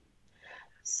womb.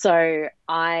 So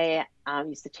I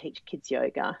used to teach kids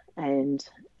yoga, and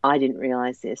I didn't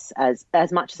realize this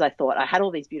as much as I thought. I had all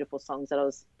these beautiful songs that I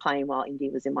was playing while Indy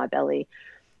was in my belly.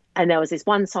 And there was this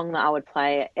one song that I would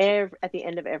play at the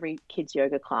end of every kids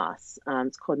yoga class.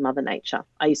 It's called Mother Nature.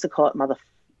 I used to call it Mother.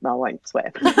 Well, I won't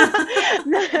swear,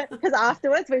 because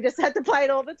afterwards we just had to play it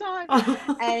all the time.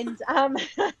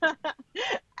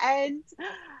 And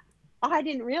I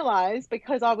didn't realize,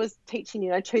 because I was teaching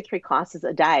 2-3 classes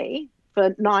a day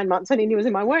for 9 months when Indy was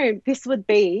in my womb, this would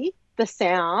be the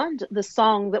sound, the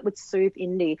song that would soothe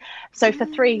Indy. So for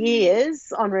 3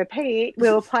 years on repeat, we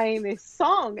were playing this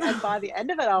song. And by the end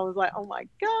of it, I was like, oh my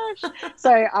gosh. So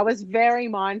I was very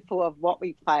mindful of what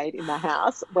we played in the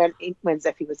house when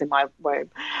Zeffie was in my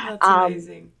womb. That's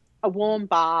amazing. a warm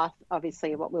bath,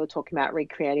 obviously what we were talking about,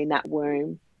 recreating that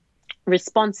womb.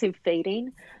 Responsive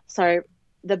feeding. So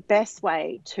the best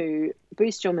way to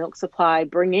boost your milk supply,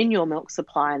 bring in your milk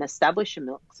supply and establish a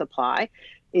milk supply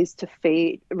is to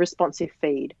responsive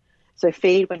feed. So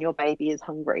feed when your baby is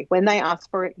hungry. When they ask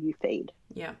for it, you feed.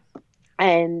 Yeah.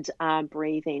 And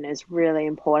breathing is really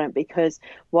important, because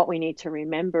what we need to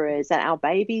remember is that our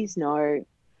babies know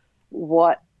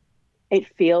what it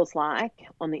feels like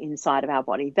on the inside of our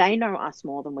body. They know us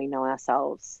more than we know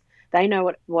ourselves. They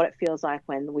know what it feels like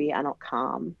when we are not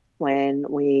calm, when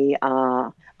we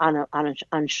are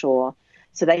unsure.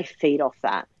 So they feed off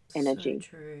that energy. So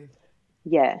true.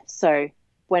 Yeah. So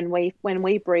when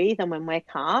we breathe and when we're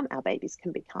calm, our babies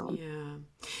can be calm. Yeah.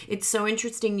 It's so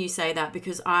interesting you say that,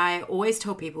 because I always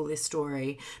tell people this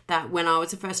story that when I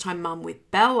was a first time mum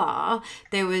with Bella,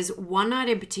 there was one night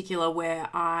in particular where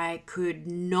I could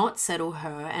not settle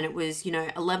her, and it was,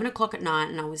 11 o'clock at night,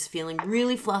 and I was feeling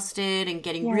really flustered and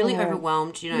getting really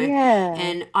overwhelmed, Yeah.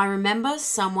 And I remember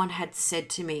someone had said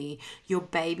to me, your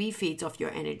baby feeds off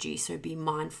your energy, so be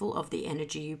mindful of the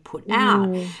energy you put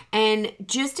out. And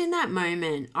just in that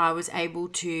moment, I was able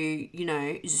to,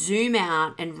 zoom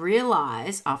out and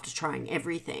realize after trying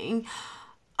everything,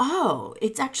 oh,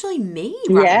 it's actually me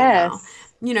right now.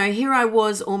 Here I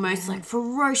was almost like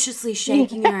ferociously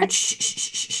shaking her and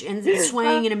shh, and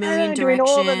swaying in a million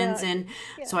directions. And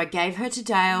so I gave her to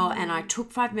Dale, and I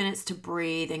took 5 minutes to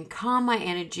breathe and calm my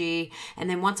energy. And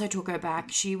then once I took her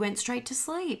back, she went straight to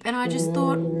sleep. And I just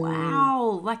thought,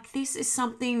 wow, like this is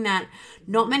something that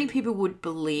not many people would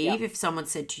believe if someone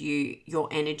said to you, your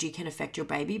energy can affect your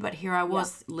baby. But here I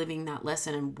was living that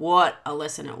lesson, and what a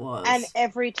lesson it was. And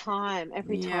every time.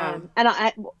 And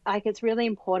I like, it's really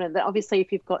important that obviously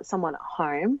if you've got someone at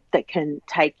home that can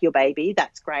take your baby,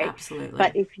 that's great. Absolutely.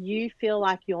 But if you feel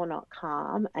like you're not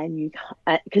calm, and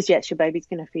because yes, your baby's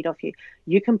going to feed off you,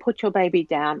 you can put your baby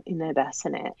down in their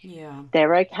bassinet. Yeah.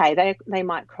 They're okay. They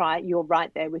might cry. You're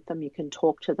right there with them. You can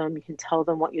talk to them. You can tell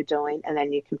them what you're doing, and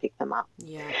then you can pick them up.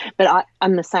 Yeah. But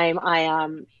I'm the same.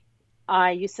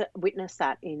 I used to witness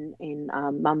that in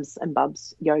mums and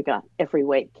bubs yoga every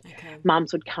week. Okay.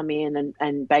 Mums would come in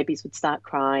and babies would start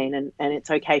crying, and it's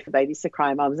okay for babies to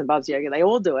cry. Mums and bubs yoga, they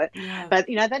all do it. Yeah. But,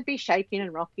 they'd be shaking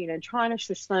and rocking and trying to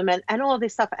shush them and all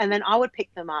this stuff. And then I would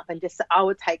pick them up and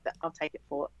I'll take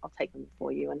them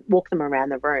for you and walk them around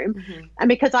the room. Mm-hmm. And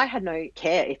because I had no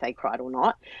care if they cried or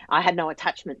not, I had no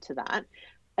attachment to that.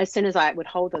 As soon as I would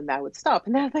hold them, they would stop.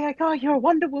 And they'd be like, oh, you're a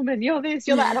Wonder Woman, you're this,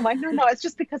 you're that. And I'm like, no, it's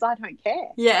just because I don't care.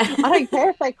 Yeah. I don't care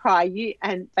if they cry,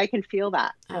 and they can feel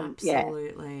that.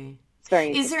 Absolutely. Yeah. It's very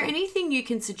interesting. Is there anything you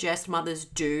can suggest mothers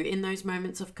do in those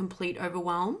moments of complete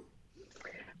overwhelm?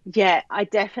 Yeah, I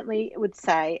definitely would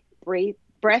say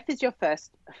breath is your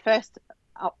first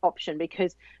option,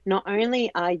 because not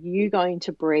only are you going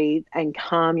to breathe and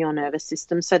calm your nervous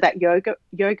system, so that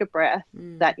yoga breath,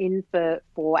 that in for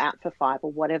 4, out for 5,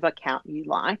 or whatever count you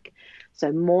like,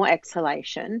 so more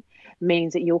exhalation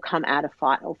means that you'll come out of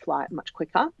fight or flight much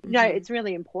quicker. It's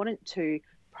really important to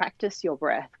practice your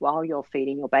breath while you're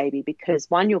feeding your baby, because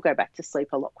 1, you'll go back to sleep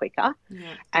a lot quicker,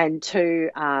 and 2,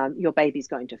 your baby's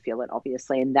going to feel it,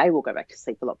 obviously, and they will go back to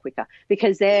sleep a lot quicker,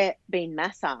 because they're being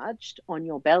massaged on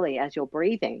your belly as you're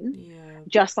breathing,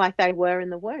 just like they were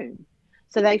in the womb.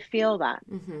 So they feel that.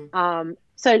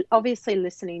 So obviously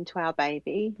listening to our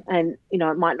baby, and,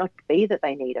 it might not be that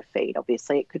they need a feed.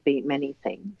 Obviously it could be many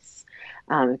things.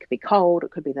 It could be cold. It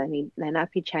could be they need their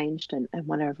nappy changed and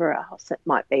whatever else it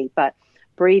might be. But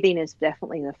breathing is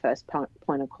definitely the first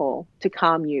point of call to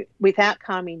calm you. Without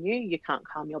calming you, you can't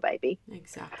calm your baby.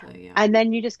 Exactly, yeah. And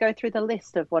then you just go through the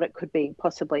list of what it could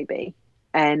possibly be.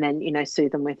 And then,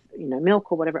 soothe them with,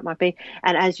 milk or whatever it might be.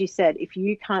 And as you said, if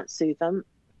you can't soothe them,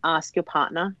 ask your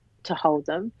partner to hold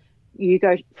them. You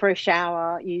go for a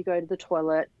shower, you go to the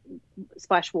toilet,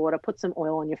 splash water, put some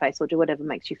oil on your face, or do whatever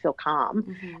makes you feel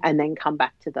calm, and then come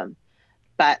back to them.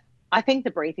 But I think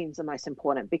the breathing is the most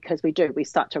important, because we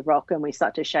start to rock and we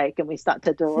start to shake and we start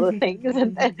to do all the things,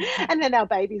 and then our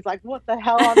baby's like, what the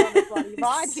hell, I'm on a bloody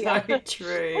ride here. So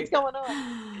true. What's going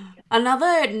on?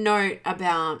 Another note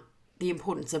about the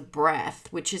importance of breath,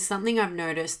 which is something I've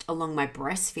noticed along my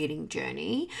breastfeeding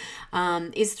journey,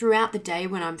 is throughout the day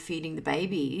when I'm feeding the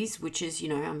babies, which is,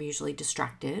 I'm usually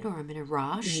distracted or I'm in a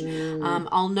rush.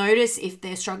 I'll notice if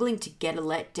they're struggling to get a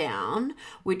letdown,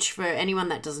 which for anyone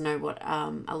that doesn't know what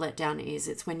a letdown is,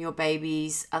 it's when your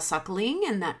babies are suckling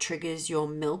and that triggers your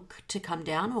milk to come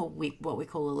down, or what we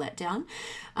call a letdown.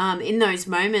 In those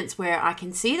moments where I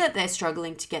can see that they're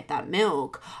struggling to get that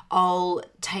milk, I'll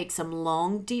take some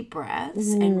long, deep breaths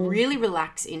breaths and really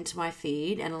relax into my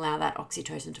feed and allow that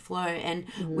oxytocin to flow. And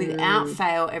without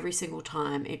fail, every single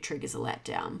time it triggers a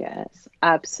letdown. Yes,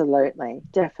 absolutely.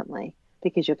 Definitely.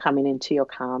 Because you're coming into your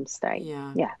calm state.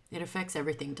 Yeah. Yeah. It affects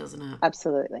everything, doesn't it?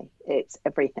 Absolutely. It's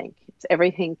everything. It's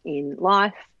everything in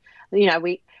life. You know,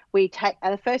 we take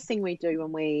the first thing we do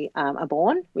when we are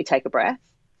born, we take a breath.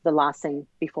 The last thing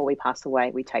before we pass away,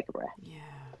 we take a breath. Yeah.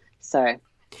 So,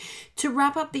 to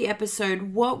wrap up the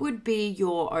episode, what would be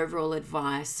your overall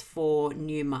advice for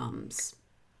new mums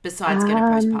besides get a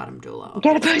postpartum doula? Obviously.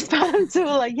 Get a postpartum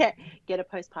doula. Yeah, get a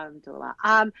postpartum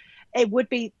doula. It would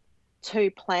be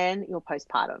to plan your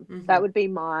postpartum. That would be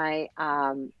my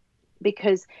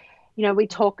because, you know,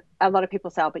 a lot of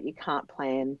people say, oh, but you can't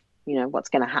plan, you know, what's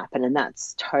going to happen. And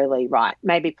that's totally right.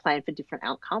 Maybe plan for different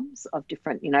outcomes of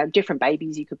different, you know, different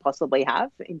babies you could possibly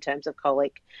have in terms of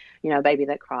colic, you know, a baby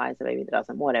that cries, a baby that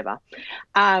doesn't, whatever.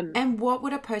 And what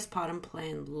would a postpartum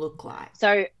plan look like?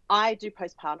 So I do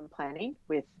postpartum planning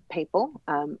with people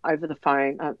over the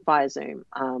phone, via Zoom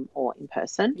or in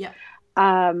person.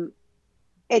 Yeah.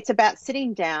 It's about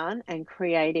sitting down and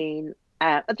creating,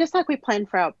 just like we plan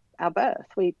for our birth,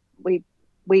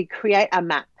 we create a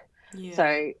map. Yeah.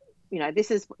 So, you know,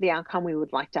 this is the outcome we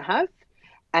would like to have.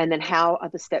 And then how are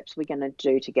the steps we're going to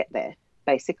do to get there,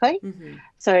 basically.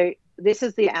 So this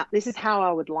is how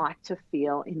I would like to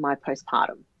feel in my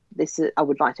postpartum. I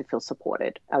would like to feel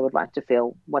supported. I would like to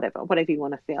feel whatever you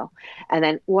want to feel. And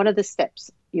then what are the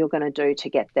steps you're going to do to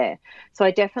get there? So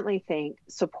I definitely think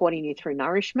supporting you through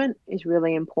nourishment is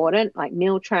really important, like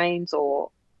meal trains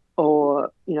or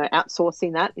you know,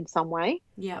 outsourcing that in some way.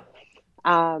 Yeah.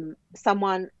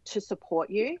 Someone to support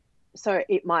you. So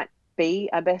it might be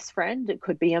a best friend, it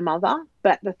could be a mother,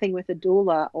 but the thing with a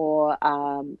doula or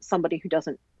somebody who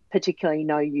doesn't particularly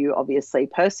know you, obviously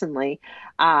personally,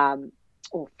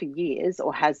 or for years,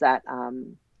 or has that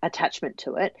attachment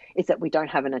to it, is that we don't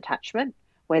have an attachment.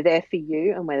 We're there for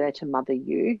you and we're there to mother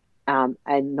you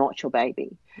and not your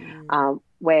baby.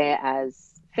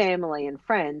 Whereas family and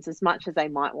friends, as much as they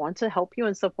might want to help you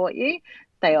and support you,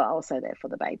 they are also there for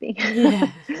the baby. Yeah.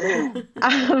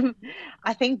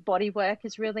 I think body work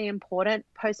is really important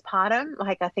postpartum.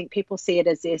 Like, I think people see it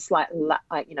as this, like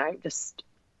you know, just,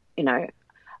 you know,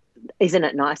 isn't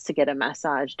it nice to get a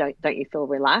massage? Don't you feel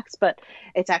relaxed? But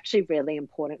it's actually really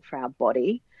important for our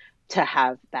body to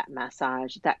have that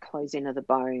massage, that closing of the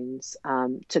bones,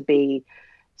 to be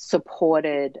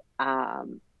supported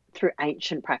through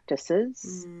ancient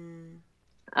practices,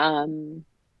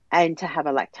 and to have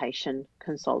a lactation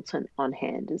consultant on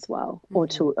hand as well, or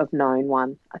to have known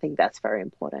one. I think that's very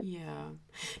important. Yeah.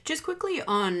 Just quickly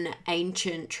on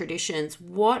ancient traditions,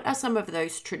 what are some of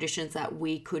those traditions that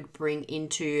we could bring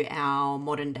into our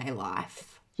modern day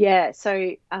life? Yeah,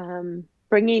 so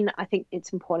I think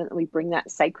it's important that we bring that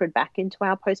sacred back into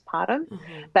our postpartum.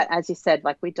 But as you said,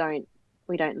 like we don't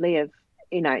live,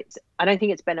 you know, I don't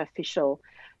think it's beneficial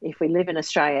if we live in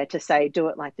Australia to say, do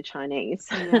it like the Chinese,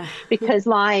 because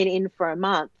lying in for a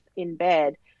month in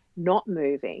bed, not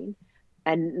moving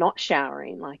and not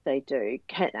showering like they do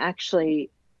can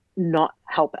actually not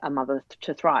help a mother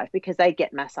to thrive, because they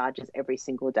get massages every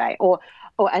single day. Or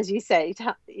as you say,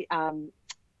 you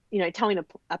know, telling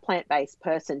a plant-based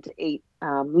person to eat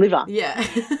liver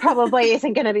probably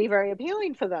isn't going to be very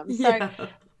appealing for them. So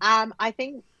I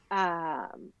think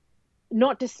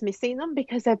not dismissing them,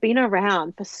 because they've been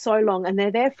around for so long and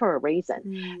they're there for a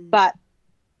reason, but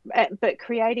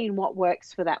creating what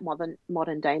works for that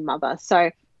modern day mother.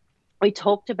 So we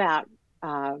talked about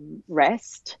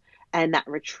rest and that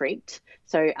retreat.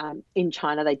 So in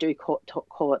China, they do call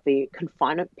it the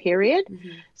confinement period.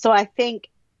 So I think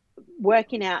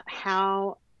working out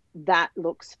how that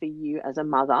looks for you as a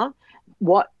mother,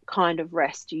 what kind of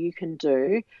rest you can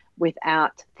do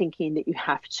without thinking that you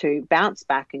have to bounce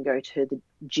back and go to the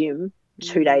gym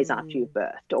 2 days after you've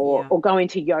birthed, or go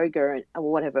into yoga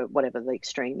or whatever the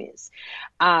extreme is.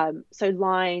 So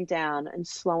lying down and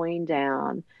slowing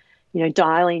down, you know,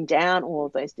 dialing down all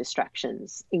of those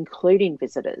distractions, including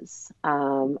visitors,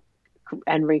 and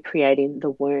recreating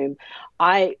the womb.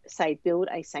 I say build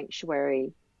a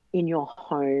sanctuary in your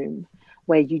home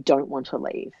where you don't want to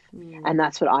leave. And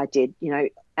that's what I did, you know,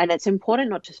 and it's important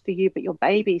not just for you, but your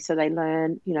baby. So they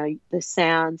learn, you know, the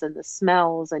sounds and the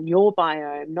smells and your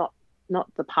biome, not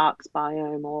the park's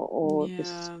biome or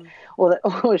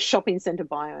the shopping center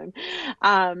biome.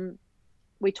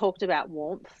 We talked about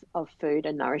warmth of food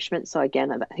and nourishment. So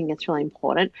again, I think it's really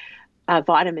important.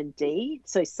 Vitamin D,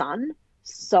 so sun,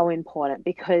 so important,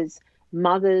 because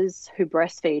mothers who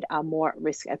breastfeed are more at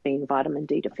risk of being vitamin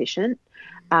D deficient.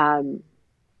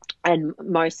 And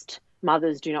most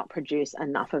mothers do not produce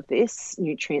enough of this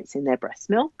nutrients in their breast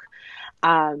milk.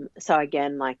 So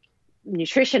again, like,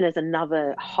 nutrition is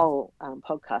another whole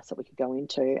podcast that we could go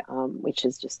into, which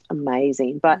is just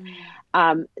amazing. But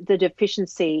the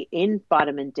deficiency in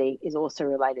vitamin D is also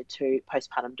related to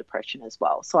postpartum depression as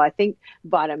well. So I think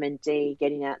vitamin D,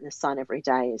 getting out in the sun every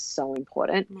day, is so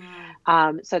important.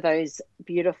 So those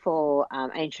beautiful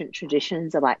ancient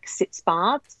traditions are like sitz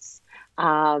baths.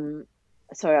 So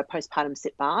a postpartum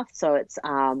sit bath. So it's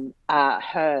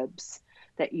herbs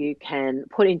that you can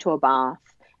put into a bath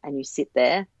and you sit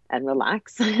there and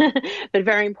relax. But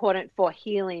very important for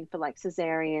healing, for like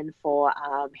cesarean, for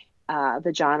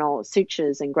vaginal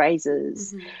sutures and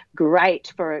grazes.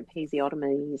 Great for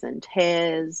episiotomies and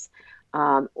tears,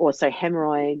 also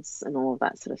hemorrhoids and all of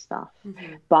that sort of stuff.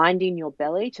 Binding your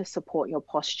belly to support your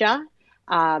posture.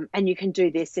 And you can do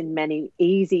this in many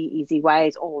easy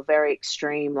ways, or very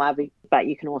extreme, but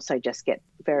you can also just get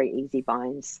very easy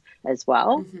binds as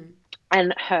well.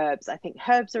 And herbs. I think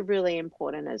herbs are really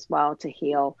important as well to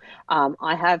heal.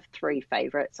 I have 3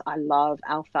 favorites. I love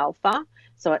alfalfa.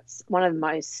 So it's one of the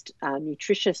most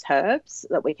nutritious herbs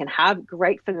that we can have.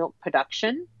 Great for milk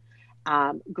production,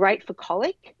 great for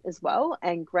colic as well,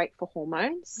 and great for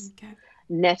hormones.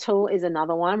 Nettle is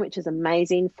another one, which is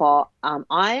amazing for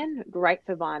iron, great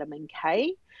for vitamin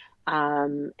K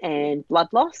and blood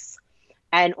loss.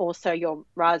 And also your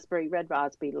red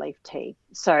raspberry leaf tea.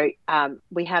 So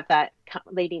we have that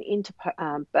leading into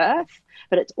birth,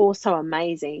 but it's also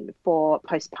amazing for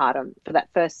postpartum. For that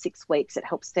first 6 weeks, it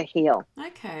helps to heal.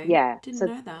 Okay. Yeah. Didn't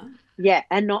know that. Yeah,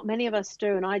 and not many of us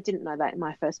do, and I didn't know that in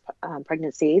my first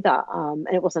pregnancy either. And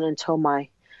it wasn't until my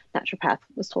naturopath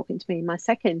was talking to me in my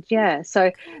second. Yeah,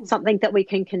 so something that we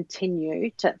can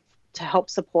continue to help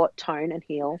support, tone, and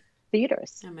heal the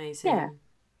uterus. Amazing. Yeah.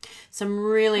 Some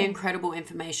really incredible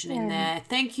information in there.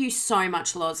 Thank you so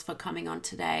much, Loz, for coming on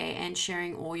today and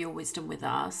sharing all your wisdom with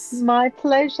us. My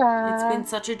pleasure. It's been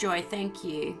such a joy. Thank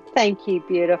you. Thank you,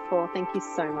 beautiful. Thank you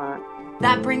so much.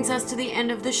 That brings us to the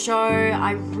end of the show.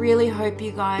 I really hope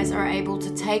you guys are able to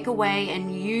take away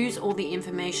and use all the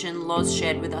information Loz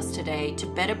shared with us today to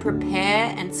better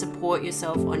prepare and support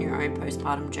yourself on your own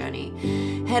postpartum journey.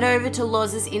 Head over to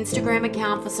Loz's Instagram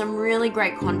account for some really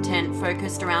great content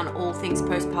focused around all things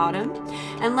postpartum.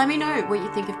 And let me know what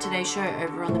you think of today's show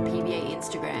over on the PBA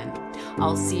Instagram.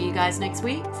 I'll see you guys next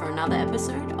week for another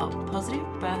episode of Positive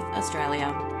Birth Australia.